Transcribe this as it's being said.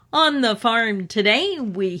On the farm today,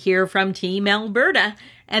 we hear from Team Alberta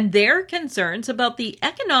and their concerns about the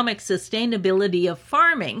economic sustainability of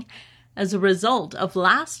farming as a result of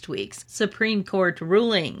last week's Supreme Court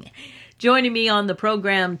ruling. Joining me on the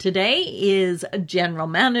program today is General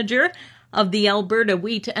Manager of the Alberta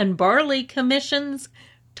Wheat and Barley Commissions,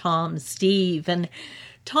 Tom Steve. And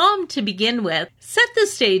Tom, to begin with, set the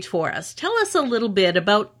stage for us. Tell us a little bit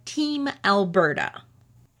about Team Alberta.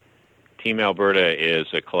 Team Alberta is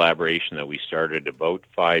a collaboration that we started about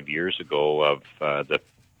 5 years ago of the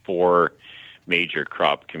four major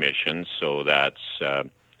crop commissions. So that's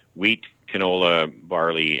wheat, canola,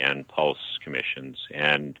 barley, and pulse commissions.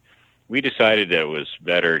 And we decided that it was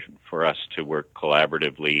better for us to work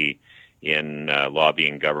collaboratively in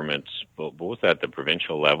lobbying governments, both at the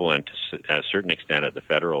provincial level and to a certain extent at the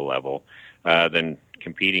federal level, than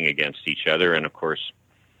competing against each other. And of course,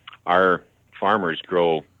 our farmers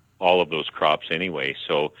grow all of those crops anyway,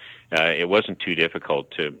 so it wasn't too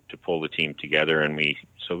difficult to pull the team together, and we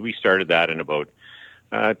started that in about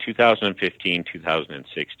 2015,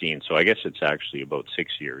 2016. So I guess it's actually about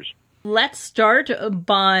 6 years. Let's start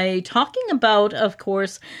by talking about, of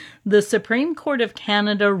course, the Supreme Court of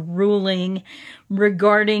Canada ruling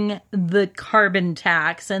regarding the carbon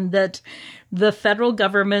tax, and that the federal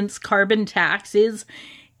government's carbon tax is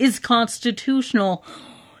constitutional.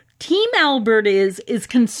 Team Alberta is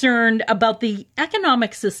concerned about the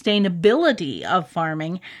economic sustainability of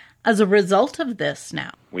farming as a result of this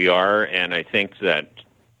now. We are, and I think that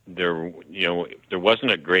there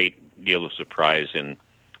wasn't a great deal of surprise in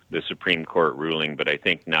the Supreme Court ruling, but I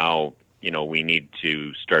think now, we need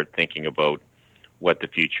to start thinking about what the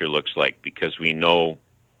future looks like, because we know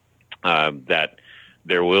that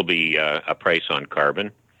there will be a price on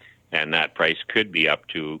carbon, and that price could be up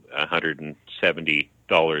to $170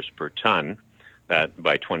 per ton. That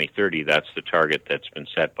by 2030, that's the target that's been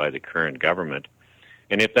set by the current government.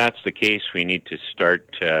 And if that's the case, we need to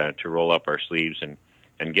start to roll up our sleeves and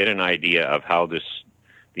get an idea of how the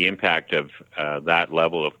impact of that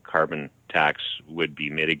level of carbon tax would be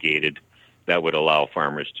mitigated that would allow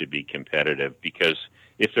farmers to be competitive. Because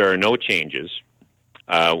if there are no changes,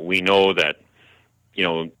 we know that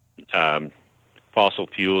fossil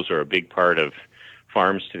fuels are a big part of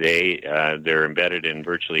farms today. They're embedded in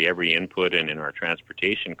virtually every input and in our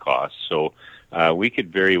transportation costs. So we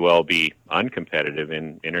could very well be uncompetitive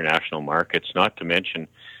in international markets, not to mention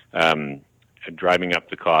driving up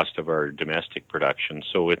the cost of our domestic production.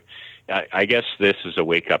 So I guess this is a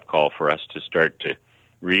wake-up call for us to start to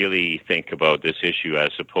really think about this issue,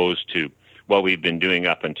 as opposed to what we've been doing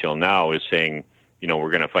up until now is saying,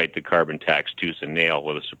 we're going to fight the carbon tax tooth and nail.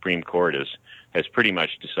 Well, the Supreme Court has pretty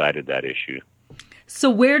much decided that issue. So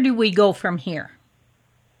where do we go from here?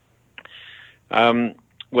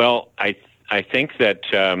 Well, I think that,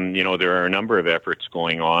 there are a number of efforts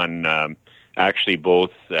going on, actually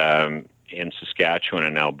both in Saskatchewan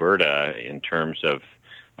and Alberta, in terms of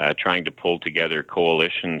trying to pull together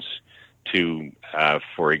coalitions to,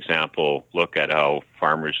 for example, look at how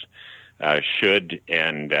farmers should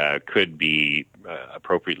and could be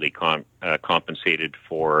appropriately compensated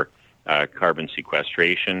for carbon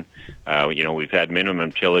sequestration. We've had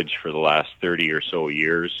minimum tillage for the last 30 or so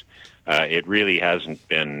years. It really hasn't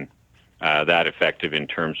been that effective in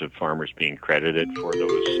terms of farmers being credited for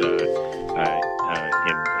those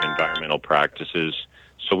environmental practices.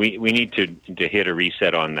 So we need to hit a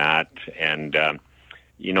reset on that. And,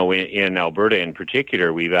 in Alberta in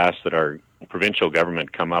particular, we've asked that our provincial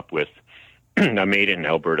government come up with a Made in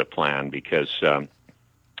Alberta plan, because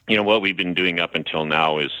what we've been doing up until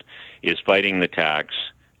now is fighting the tax,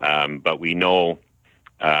 but we know,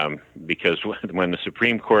 because when the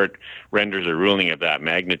Supreme Court renders a ruling of that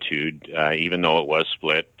magnitude, even though it was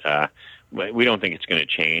split, we don't think it's going to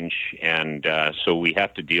change, and so we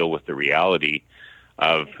have to deal with the reality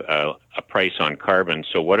of a price on carbon.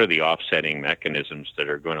 So what are the offsetting mechanisms that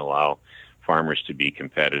are going to allow farmers to be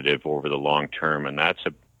competitive over the long term? And that's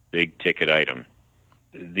a big ticket item.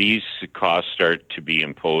 These costs start to be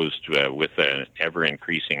imposed with an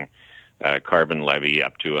ever-increasing carbon levy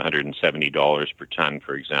up to $170 per ton,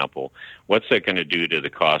 for example. What's that going to do to the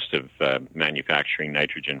cost of manufacturing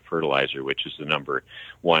nitrogen fertilizer, which is the number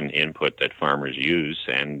one input that farmers use?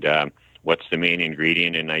 And what's the main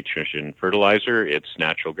ingredient in nitrogen fertilizer? It's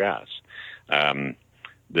natural gas.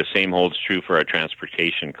 The same holds true for our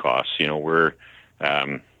transportation costs. We're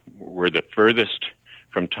the furthest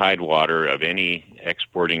from tidewater of any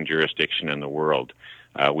exporting jurisdiction in the world.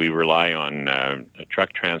 We rely on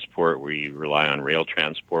truck transport, we rely on rail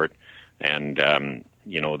transport, and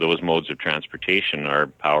those modes of transportation are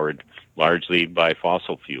powered largely by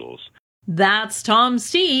fossil fuels. That's Tom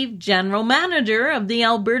Steve, General Manager of the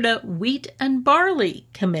Alberta Wheat and Barley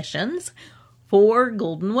Commissions. For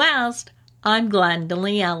Golden West, I'm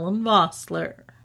Glendalee Allen Vossler.